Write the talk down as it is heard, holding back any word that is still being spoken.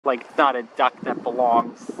Like, it's not a duck that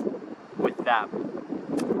belongs with them.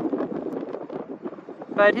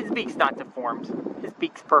 But his beak's not deformed. His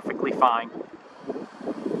beak's perfectly fine.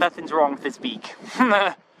 Nothing's wrong with his beak.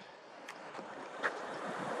 And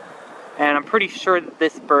I'm pretty sure that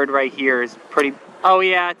this bird right here is pretty... Oh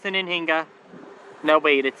yeah, it's an Inhinga. No,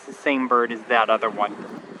 wait, it's the same bird as that other one.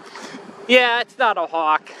 Yeah, it's not a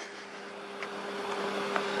hawk.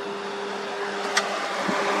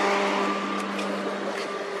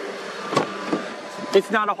 It's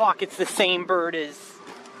not a hawk, it's the same bird as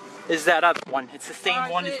that other one. It's the same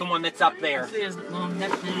one as the one that's up there.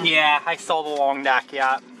 Yeah, I saw the long neck,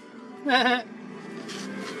 yeah.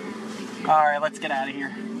 Alright, let's get out of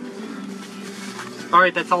here.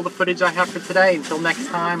 Alright, that's all the footage I have for today. Until next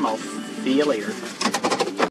time, I'll see you later.